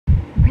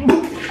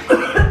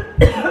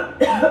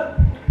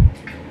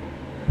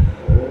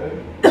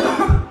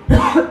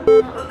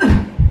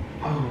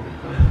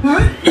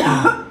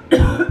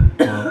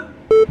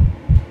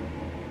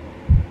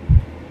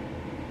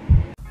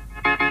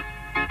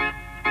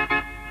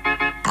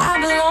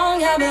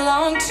I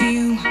belong to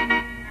you.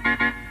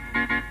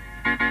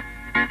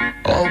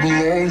 I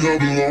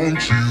belong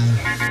to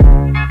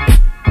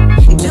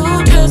you. Do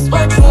just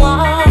what you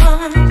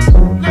want.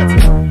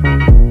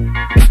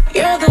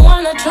 You're the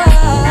one I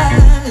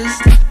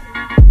trust,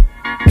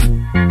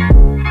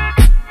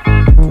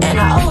 and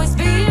I always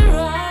be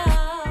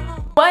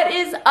around. What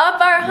is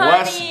up, our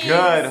honeys? What's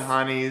good,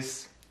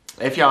 honeys?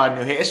 If y'all are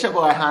new here, it's your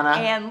boy Hannah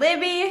and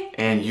Libby,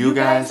 and you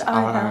guys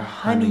are our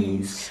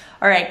honeys.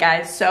 All right,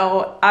 guys.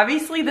 So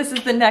obviously this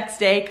is the next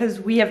day because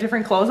we have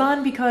different clothes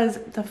on because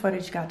the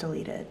footage got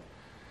deleted.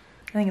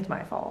 I think it's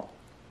my fault,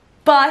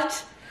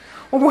 but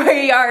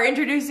we are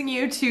introducing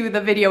you to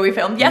the video we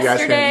filmed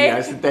yesterday. You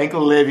guys can thank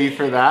Libby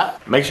for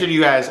that. Make sure you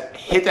guys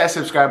hit that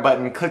subscribe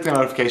button, click the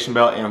notification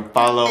bell, and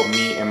follow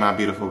me and my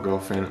beautiful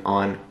girlfriend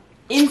on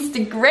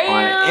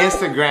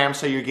Instagram,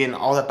 so you're getting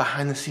all that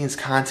behind the scenes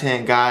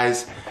content,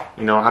 guys.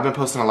 You know, I've been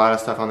posting a lot of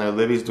stuff on there.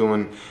 Libby's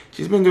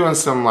she's been doing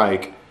some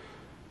like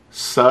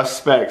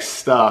suspect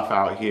stuff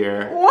out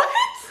here. What?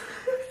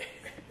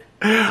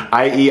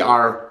 I.e.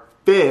 our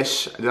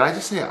fish. Did I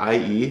just say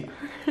I.e.?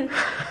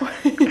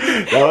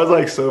 That was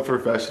like so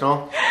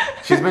professional.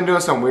 She's been doing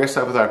some weird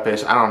stuff with our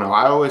fish. I don't know.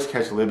 I always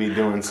catch Libby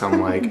doing some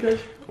like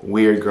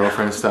weird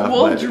girlfriend stuff.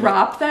 We'll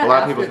drop that. A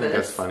lot of people after think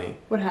this. that's funny.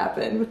 What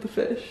happened with the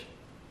fish?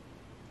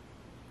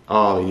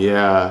 Oh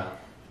yeah.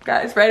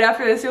 Guys, right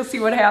after this, you'll see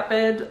what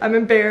happened. I'm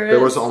embarrassed.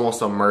 There was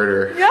almost a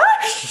murder.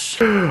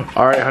 Gosh.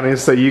 All right, honey.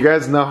 So you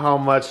guys know how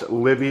much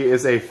Libby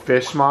is a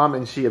fish mom,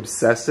 and she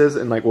obsesses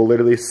and like will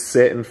literally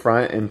sit in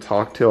front and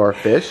talk to our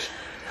fish.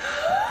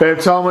 Babe,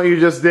 tell them what you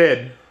just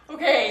did.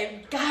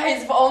 Okay,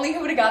 guys, if only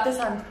who would have got this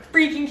on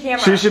freaking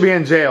camera. She should be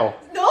in jail.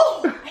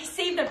 No, I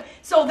saved them.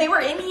 So they were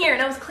in here,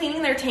 and I was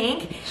cleaning their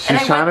tank.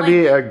 She's trying to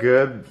be a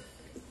good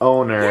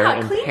owner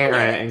and cleaning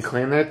parent it. and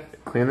clean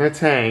their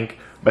tank.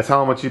 But tell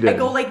them what you did. I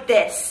go like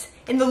this,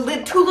 and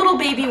the two little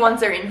baby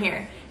ones are in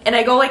here. And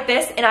I go like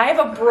this, and I have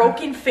a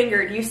broken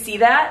finger. Do you see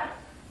that?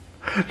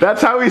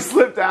 That's how he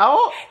slipped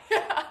out?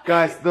 Yeah.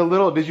 Guys,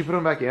 did you put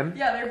them back in?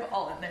 Yeah, they're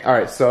all in there. All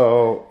right,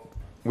 so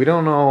we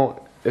don't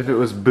know if it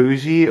was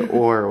Bougie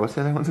or, what's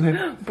that one's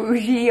name?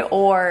 Bougie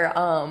or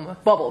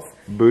Bubbles.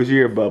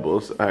 Bougie or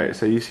Bubbles. All right,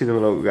 so you see the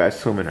little guy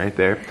swimming right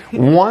there.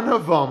 One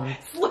of them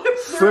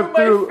slipped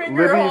through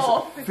Libby's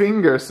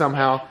finger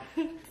somehow.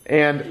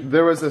 And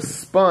there was a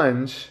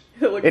sponge,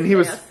 and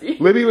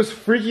Libby was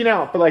freaking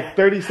out for like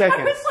 30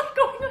 seconds. I was like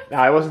going like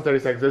Nah, it wasn't 30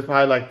 seconds, it was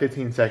probably like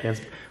 15 seconds.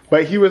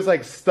 But he was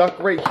like stuck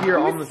right here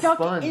on the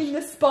sponge. In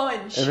the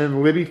sponge. And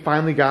then Libby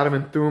finally got him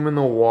and threw him in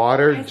the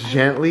water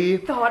gently. I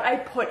thought I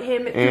put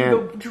him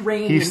through the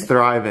drain. He's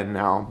thriving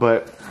now,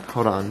 but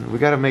hold on, we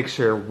gotta make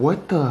sure.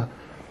 What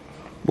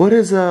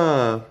is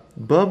Bubba?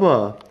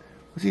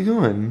 What's he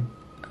doing?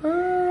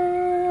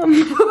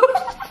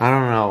 I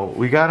don't know.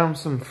 We got him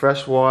some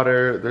fresh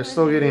water. They're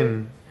still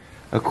getting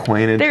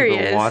acquainted to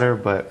the water,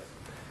 but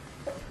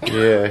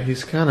yeah,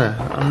 he's kind of,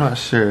 I'm not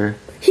sure.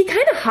 He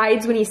kind of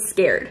hides when he's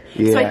scared.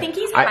 Yeah. So I think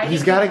he's hiding.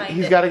 He's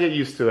got to get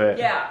used to it.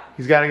 Yeah.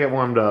 He's got to get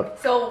warmed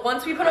up. So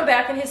once we put him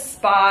back in his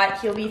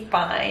spot, he'll be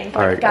fine.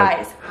 All right,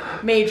 guys,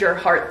 major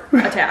heart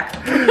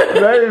attack.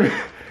 Babe,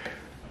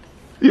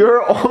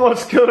 you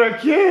almost killed our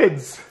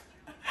kids.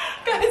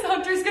 Guys,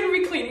 Hunter's gonna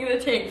be cleaning the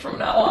tank from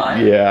now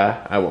on.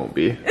 Yeah, I won't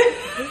be.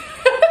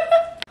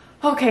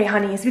 Okay,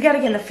 honeys, we gotta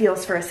get in the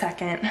feels for a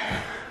second.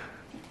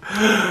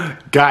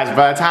 Guys,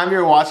 by the time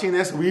you're watching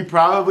this, we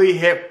probably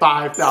hit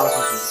 5,000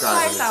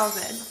 subscribers.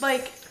 5,000.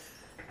 Like,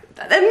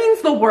 that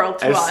means the world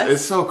to us.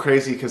 It's so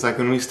crazy because like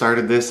when we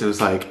started this, it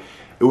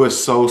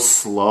was so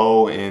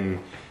slow and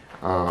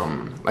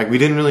like we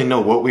didn't really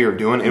know what we were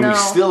doing, and we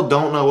still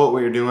don't know what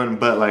we were doing,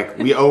 but like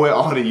we owe it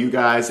all to you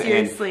guys.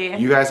 Seriously.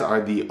 And you guys are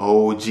the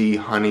OG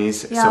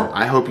honeys. Yeah. So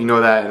I hope you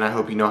know that, and I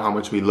hope you know how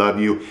much we love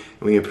you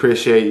and we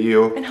appreciate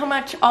you. And how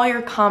much all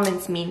your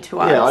comments mean to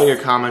us. Yeah, all your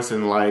comments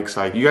and likes.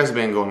 Like you guys have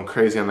been going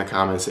crazy on the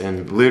comments,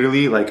 and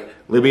literally like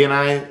Libby and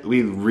I,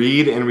 we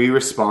read and we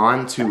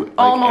respond to like,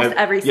 almost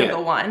every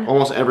single one.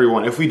 Almost every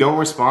one. If we don't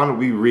respond,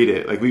 we read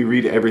it. Like we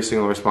read every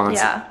single response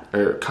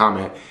or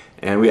comment.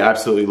 And we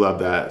absolutely love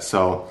that.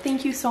 So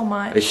thank you so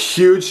much. A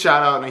huge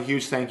shout out and a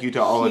huge thank you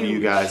to all of you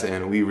guys,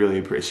 and we really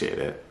appreciate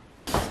it.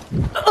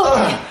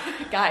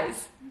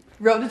 Guys,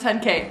 road to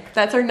 10K.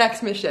 That's our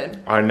next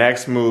mission. Our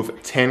next move,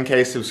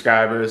 10K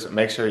subscribers.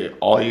 Make sure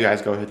all you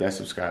guys go hit that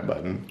subscribe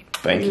button.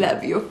 Thank you.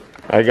 Love you.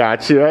 I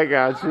got you,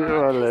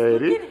 my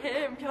lady. Look at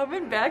him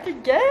coming back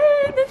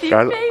again. Guys,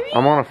 baby.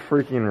 I'm on a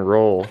freaking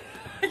roll.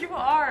 You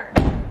are.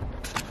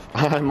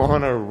 I'm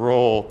on a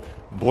roll.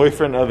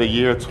 Boyfriend of the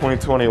year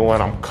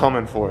 2021, I'm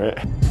coming for it.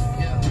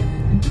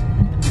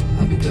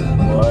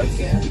 Let's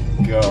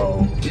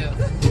go.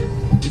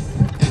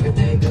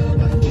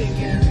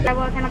 I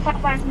work in a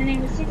Popeyes. My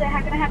name is Caesar.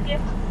 How can I help you?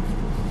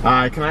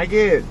 Can I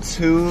get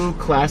 2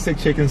 classic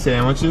chicken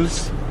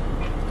sandwiches?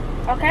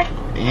 Okay.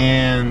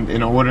 And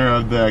in order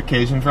of the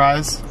Cajun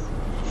fries?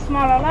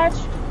 Small or large?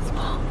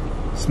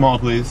 Small,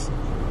 please.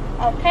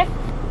 Okay.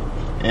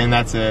 And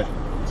that's it.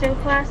 2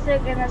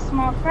 classic and a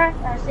small fry.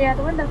 I'll see you out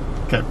the window.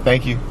 Okay,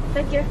 thank you.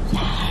 Thank you.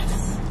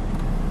 Yes.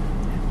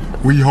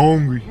 We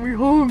hungry. We're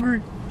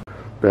hungry.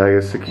 Bag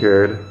is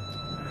secured.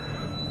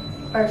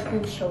 Our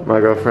screen's showing. My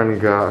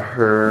girlfriend got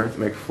her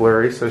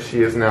McFlurry, so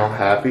she is now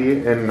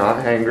happy and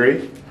not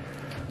hangry.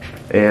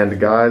 And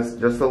guys,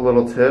 just a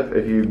little tip,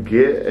 if you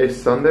get a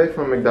sundae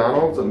from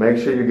McDonald's, make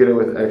sure you get it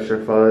with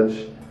extra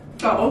fudge.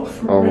 Oh,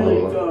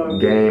 really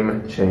good.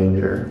 Game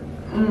changer.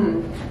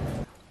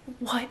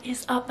 What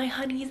is up, my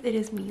honeys? It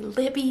is me,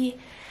 Libby.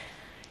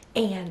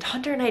 And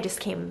Hunter and I just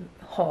came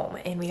home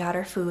and we got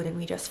our food and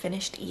we just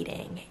finished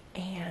eating.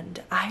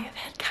 And I have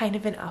had kind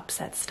of an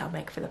upset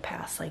stomach for the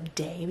past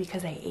day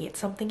because I ate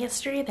something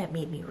yesterday that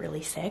made me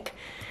really sick.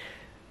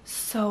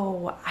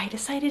 So I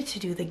decided to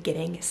do the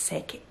getting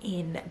sick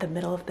in the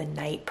middle of the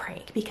night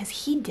prank because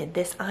he did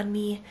this on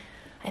me,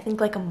 I think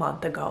a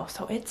month ago.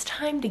 So it's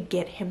time to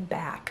get him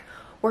back.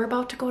 We're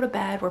about to go to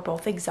bed. We're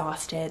both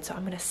exhausted. So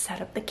I'm going to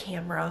set up the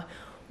camera,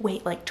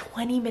 wait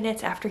 20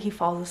 minutes after he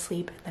falls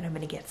asleep, and then I'm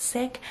going to get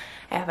sick.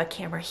 I have a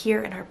camera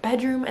here in our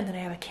bedroom, and then I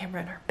have a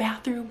camera in our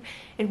bathroom,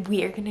 and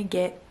we are going to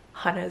get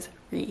Hannah's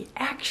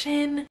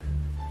reaction.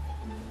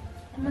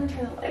 I'm going to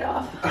turn the light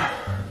off.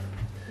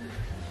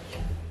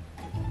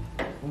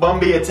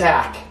 Bumby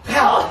attack.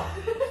 Hell.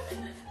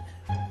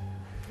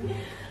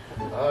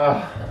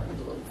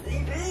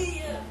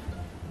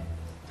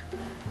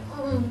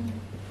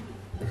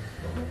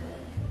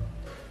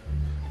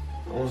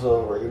 I'm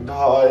so freaking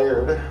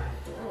tired.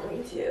 Me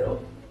too.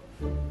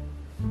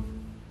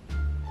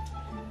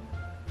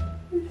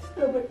 My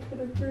stomach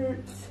kind of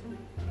hurts.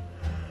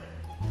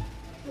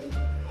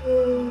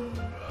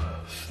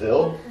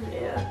 Still?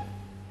 Yeah.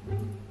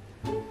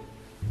 Did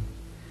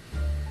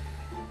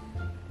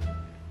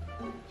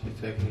you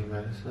take any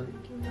medicine?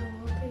 No,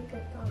 I'll take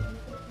it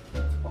though.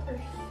 It's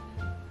worse.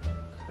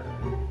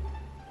 Okay.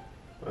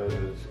 What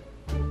is it?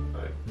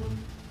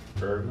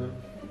 Bergman?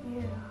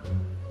 Yeah.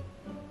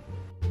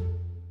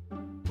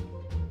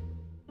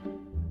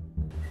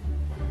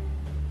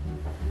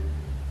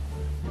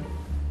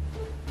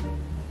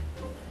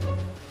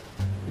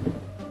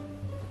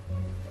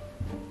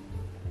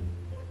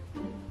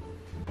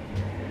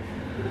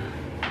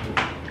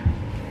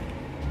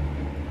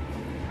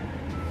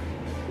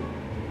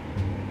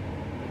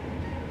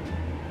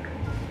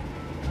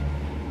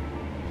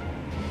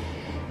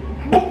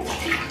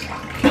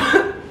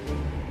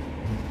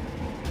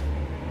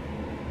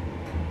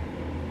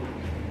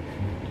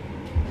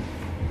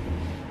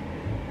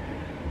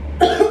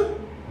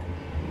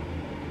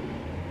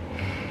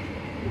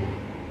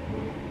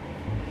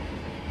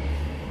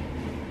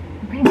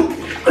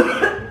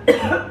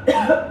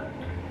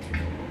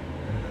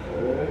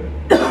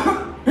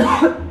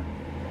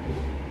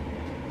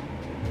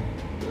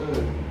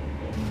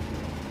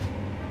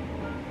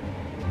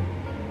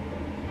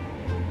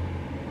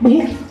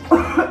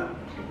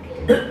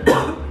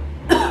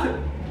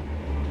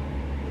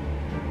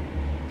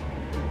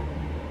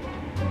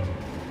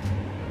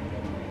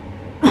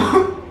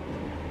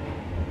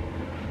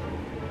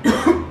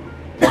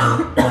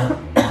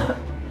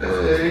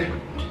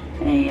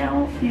 Hey, I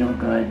don't feel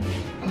good.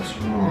 What's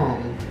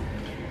wrong?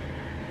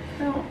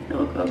 I don't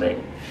feel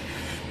good.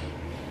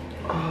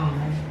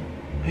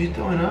 Are you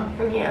throwing up?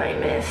 Yeah, I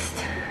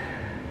missed.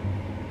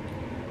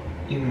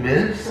 You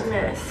missed?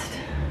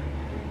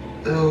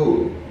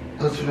 Ew,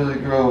 that's really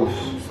gross.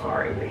 I'm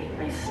sorry, babe.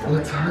 My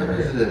What stomach time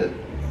is it?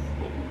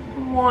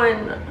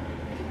 1.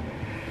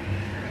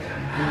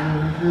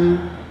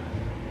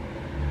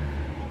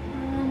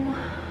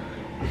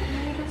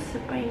 Can you just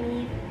sit by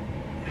me?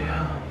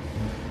 Yeah.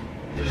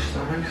 Your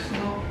stomach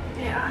still?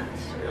 Yeah,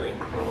 it's really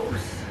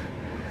gross.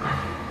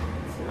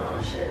 It's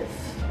nauseous.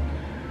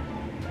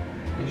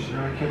 You sure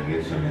I can't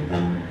get some of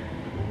them?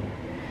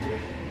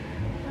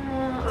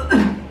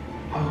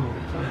 Oh,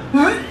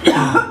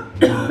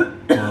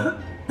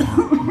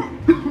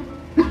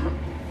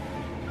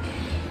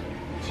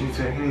 did you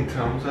take any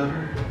Tums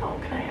ever? Oh,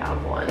 can I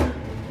have one?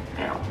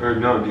 Ow. Or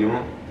no, do you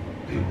want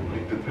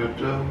the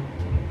Pepto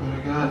that I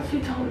got? Let's do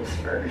Tums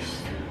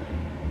first.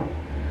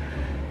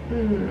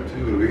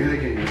 Dude, we gotta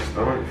get your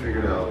stomach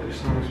figured out. Your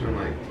stomach's been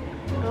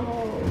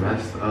No.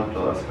 messed up the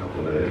last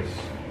couple of days.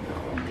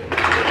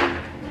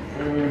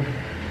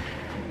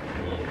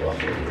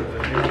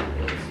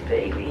 Thanks,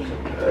 baby.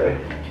 Okay.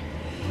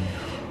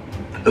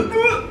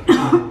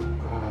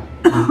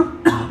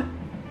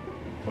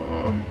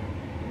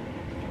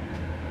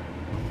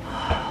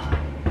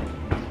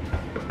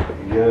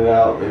 Get it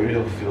out, maybe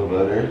you'll feel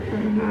better.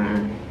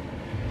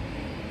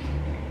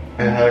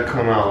 It had to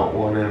come out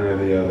one end or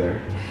the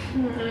other.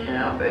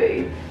 Yeah,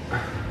 babe.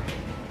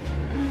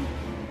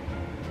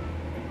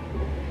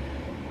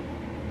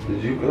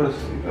 Did you go to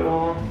sleep at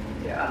all?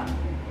 Yeah. I'm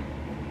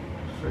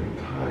freaking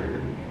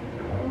tired.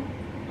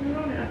 You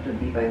don't have to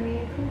be by me.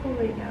 You can go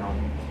lay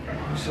down.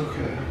 Oh, it's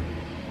okay.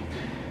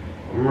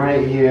 I'm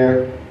right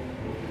here.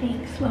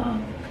 Thanks,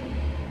 love.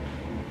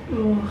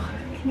 Ugh.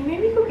 Can you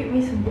maybe go get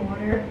me some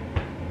water?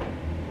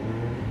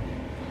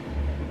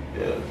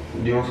 Yeah.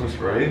 Do you want some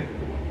spray?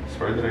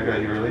 Spray that I got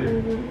you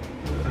earlier?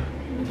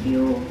 Thank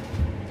you.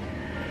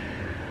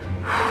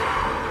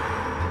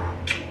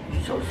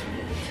 You're so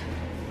sweet.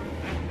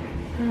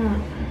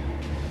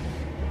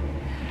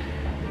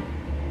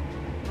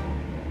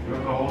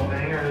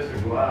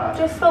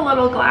 Just a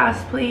little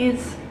glass,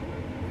 please.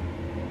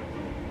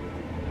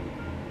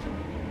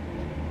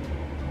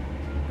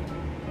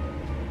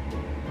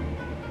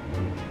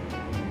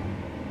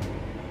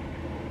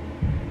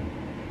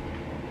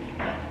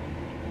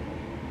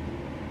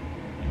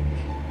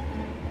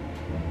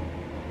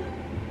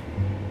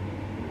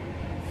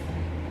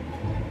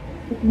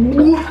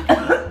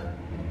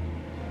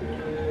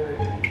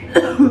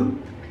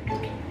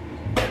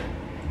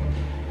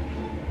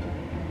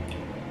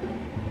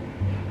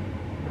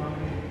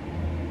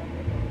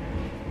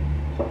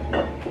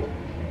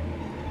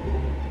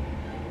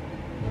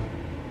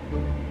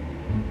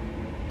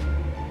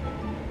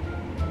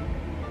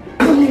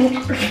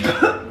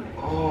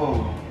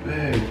 Oh,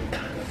 babe.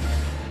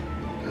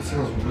 That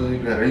sounds really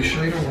bad. Are you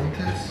sure you don't want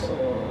this?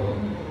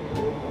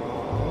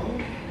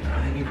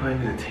 I think you probably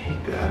need to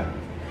take that.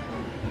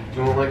 Do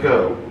you want like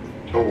a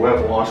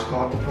wet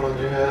washcloth to put on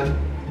your head?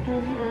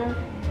 Mm-hmm.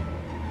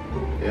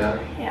 Yeah?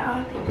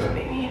 Yeah, Okay.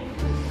 maybe.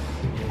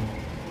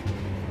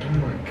 Oh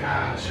my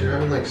gosh, you're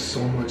having like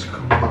so much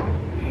come up.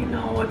 I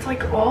know, it's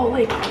like all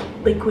like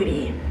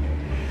liquidy.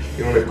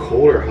 You want it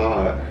cold or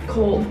hot?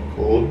 Cold.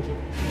 Cold?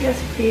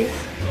 Yes, please.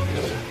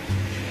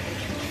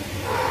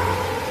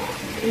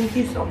 Thank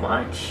you so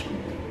much.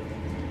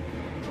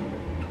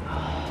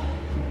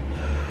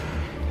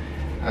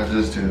 I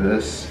just do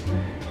this.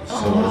 So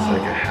it's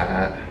like a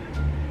hat.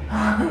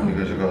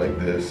 Because you go like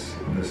this,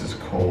 and this is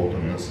cold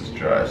and this is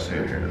dry, so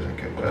your hair doesn't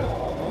get wet.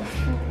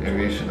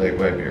 Maybe you should like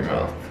wipe your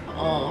mouth.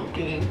 Oh,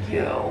 thank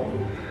you.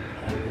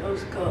 That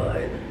feels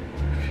good.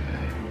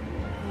 Okay.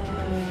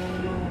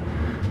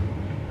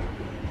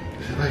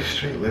 Is it like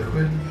straight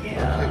liquid?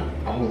 Yeah. It's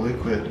like all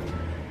liquid.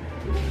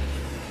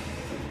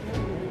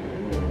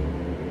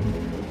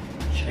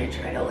 Should I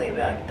try to lay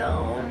back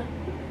down?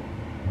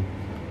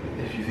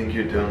 If you think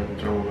you're done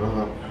throwing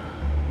up.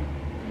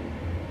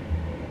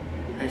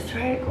 Let's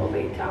try to go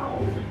lay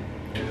down.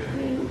 Let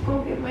me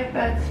go get my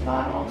bed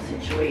spot all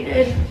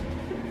situated.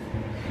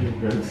 Your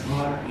bed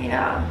spot?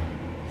 Yeah.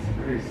 It's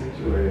pretty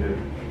situated.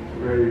 It's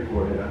ready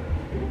for you.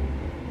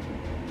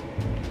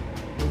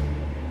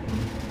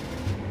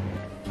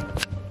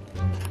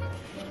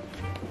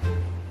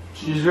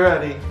 She's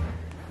ready.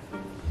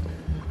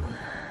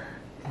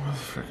 What the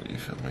frick are you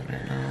filming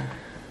right now?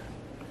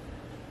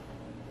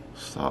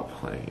 Stop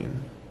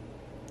playing.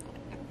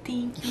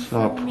 Thank you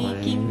Stop for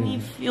making playing. me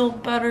feel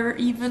better,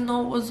 even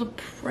though it was a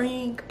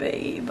prank,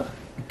 babe.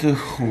 Dude.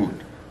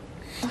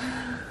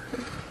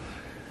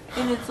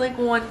 And it's like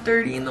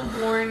 1:30 in the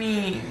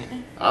morning.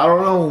 I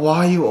don't know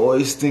why you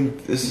always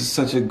think this is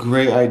such a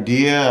great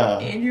idea.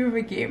 And you have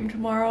a game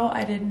tomorrow?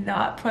 I did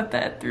not put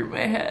that through my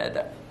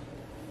head.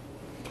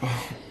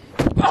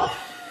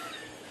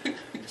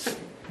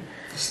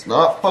 It's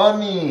not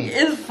funny.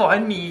 It's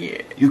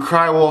funny. You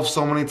cry wolf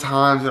so many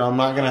times and I'm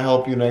not gonna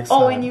help you next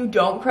time. Oh, and you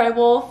don't cry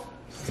wolf?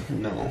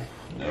 No,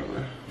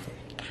 never.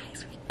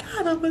 Guys, we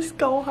gotta, let's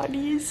go,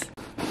 honeys.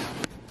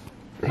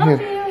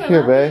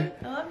 Here, babe.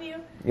 I love you.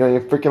 You want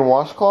your freaking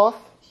washcloth?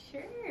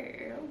 Sure,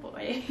 oh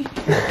boy.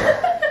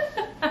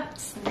 I'm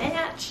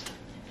snatched.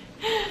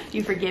 Do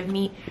you forgive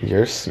me?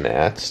 You're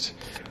snatched.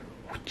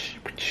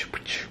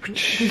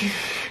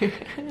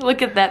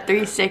 Look at that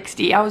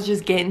 360. I was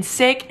just getting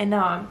sick and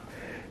now I'm...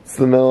 It's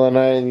the middle of the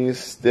night and you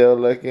still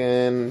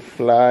looking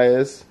fly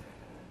as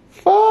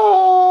fudge.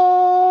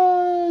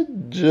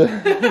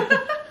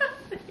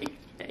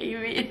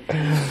 Baby.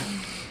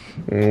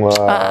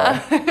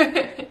 Wow.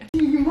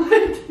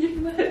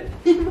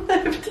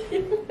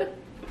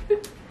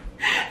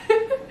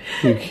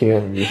 You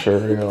can't be for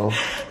real.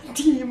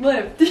 Team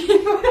left,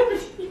 team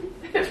left, team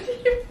left,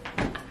 team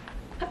left.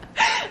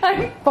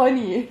 I'm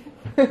funny.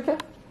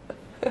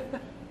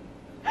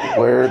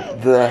 Where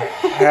the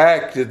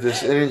heck did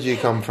this energy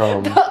come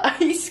from? The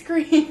ice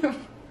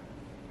cream.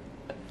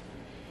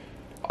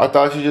 I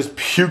thought you just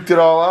puked it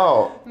all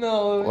out.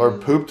 No. Or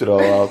pooped it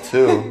all out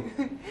too.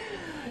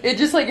 It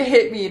just like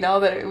hit me now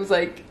that it was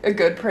like a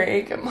good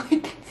prank. I'm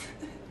like,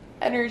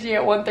 energy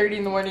at 1:30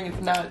 in the morning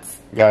is nuts.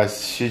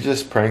 Guys, she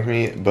just pranked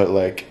me, but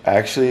like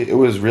actually it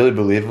was really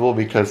believable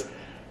because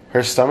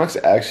her stomach's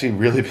actually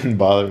really been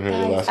bothering her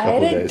the last I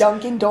couple had of a days.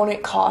 Dunkin'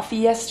 Donut coffee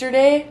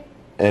yesterday.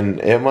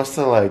 And it must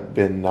have like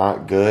been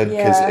not good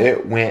because Yeah.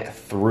 it went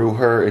through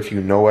her, if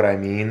you know what I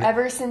mean.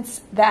 Ever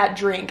since that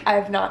drink, I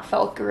have not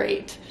felt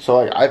great. So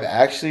like I've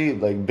actually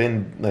like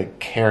been like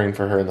caring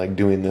for her and like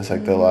doing this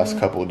like the last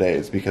couple of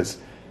days because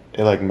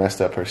it like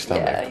messed up her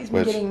stomach. Yeah, he's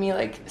been getting me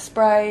like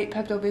Sprite,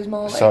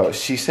 Pepto-Bismol. Like, So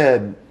she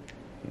said,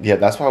 yeah,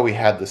 that's why we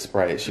had the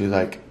Sprite. She was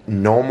like,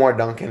 no more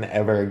Dunkin'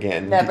 ever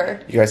again. Never.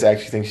 You guys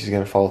actually think she's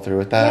gonna follow through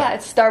with that? yeah,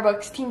 it's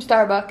Starbucks, Team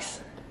Starbucks.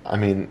 I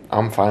mean,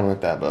 I'm fine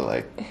with that, but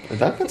like,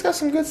 Dunkin's got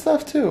some good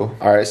stuff too.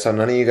 Alright, so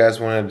none of you guys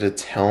wanted to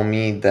tell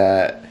me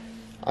that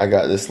I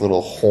got this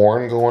little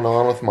horn going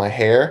on with my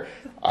hair.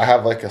 I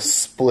have like a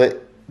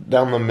split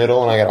down the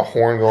middle and I got a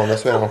horn going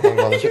this way and a horn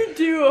going this way. You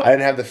do. I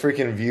didn't have the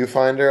freaking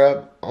viewfinder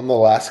up on the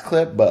last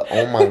clip, but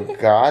oh my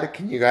god,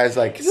 can you guys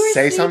like You were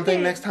say sleeping.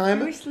 something next You time?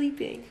 were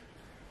sleeping.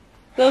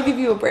 They'll give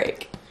you a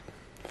break.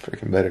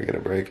 Freaking better get a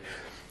break.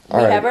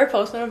 We have our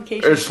post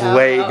notifications. It's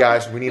late,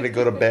 guys. We need to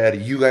go to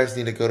bed. You guys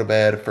need to go to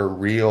bed for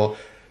real.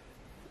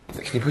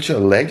 Can you put your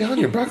leg down?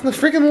 You're blocking the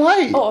freaking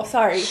light. Oh,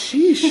 sorry.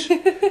 Sheesh.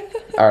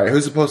 All right,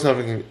 who's the post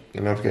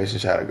notification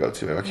shout out go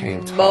to? I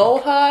can't even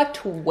talk.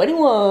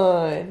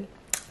 Moha21.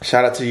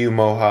 Shout out to you,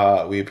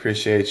 Moha. We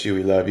appreciate you.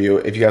 We love you.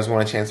 If you guys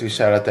want a chance to be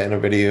shout out at the end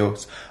of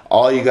videos,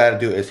 all you gotta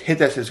do is hit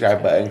that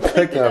subscribe button,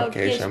 click the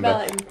notification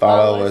button,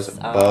 follow us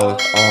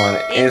both on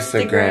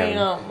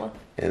Instagram.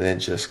 And then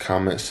just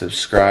comment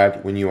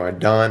subscribe when you are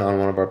done on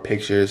one of our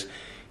pictures.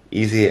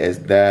 Easy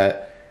as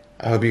that.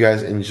 I hope you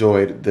guys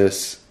enjoyed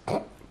this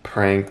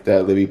prank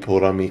that Libby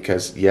pulled on me,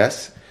 because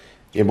yes,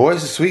 your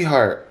boy's a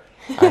sweetheart.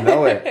 I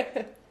know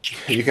it.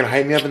 You can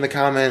hype me up in the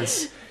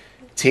comments.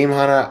 Team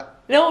Hannah.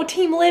 No,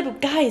 Team Lib.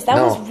 Guys, that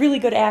was really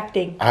good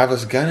acting. I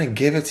was gonna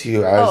give it to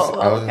you.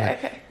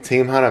 Okay.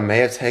 Team Hannah may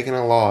have taken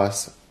a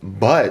loss,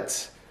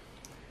 but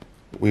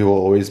we will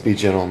always be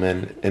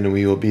gentlemen, and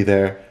we will be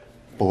there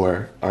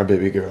for our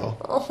baby girl.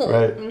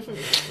 Right?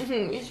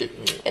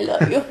 I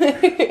love you.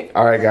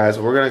 Alright, guys,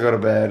 we're gonna go to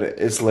bed.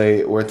 It's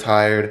late. We're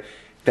tired.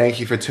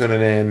 Thank you for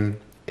tuning in,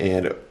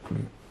 and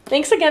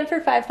thanks again for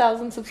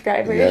 5,000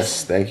 subscribers.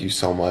 Yes, thank you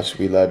so much.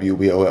 We love you.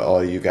 We owe it all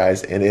to you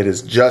guys, and it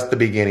is just the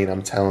beginning.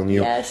 I'm telling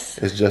you. Yes.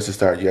 It's just the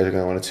start. You guys are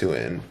gonna want to tune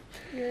in.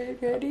 You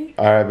ready?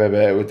 Alright,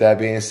 baby. With that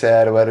being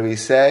said, what do we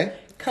say?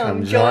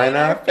 Come join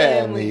our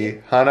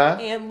family. Hannah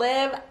and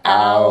Liv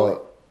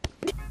out.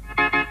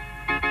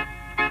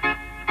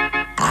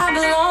 I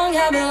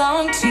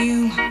belong to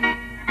you.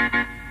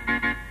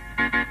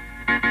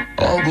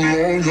 I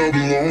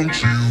belong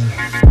to you.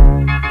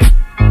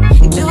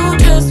 Do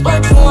just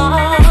what you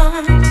want.